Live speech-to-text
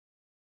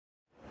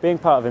Being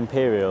part of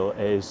Imperial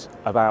is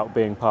about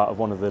being part of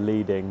one of the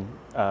leading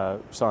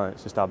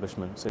science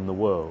establishments in the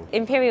world.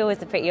 Imperial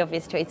was a pretty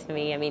obvious choice for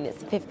me. I mean, it's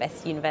the 5th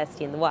best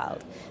university in the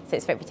world, so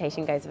its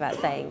reputation goes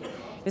without saying.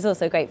 It was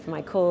also great for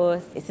my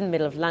course. It's in the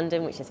middle of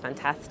London, which is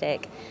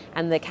fantastic,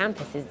 and the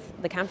campus is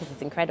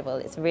incredible.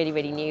 It's really,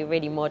 really new,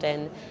 really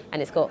modern,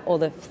 and it's got all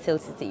the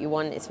facilities that you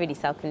want. It's really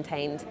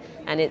self-contained,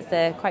 and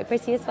it's quite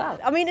pretty as well.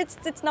 I mean,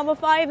 it's number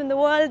 5 in the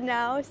world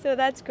now, so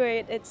that's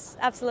great. It's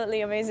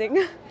absolutely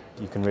amazing.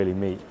 You can really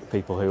meet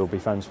people who will be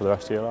friends for the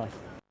rest of your life.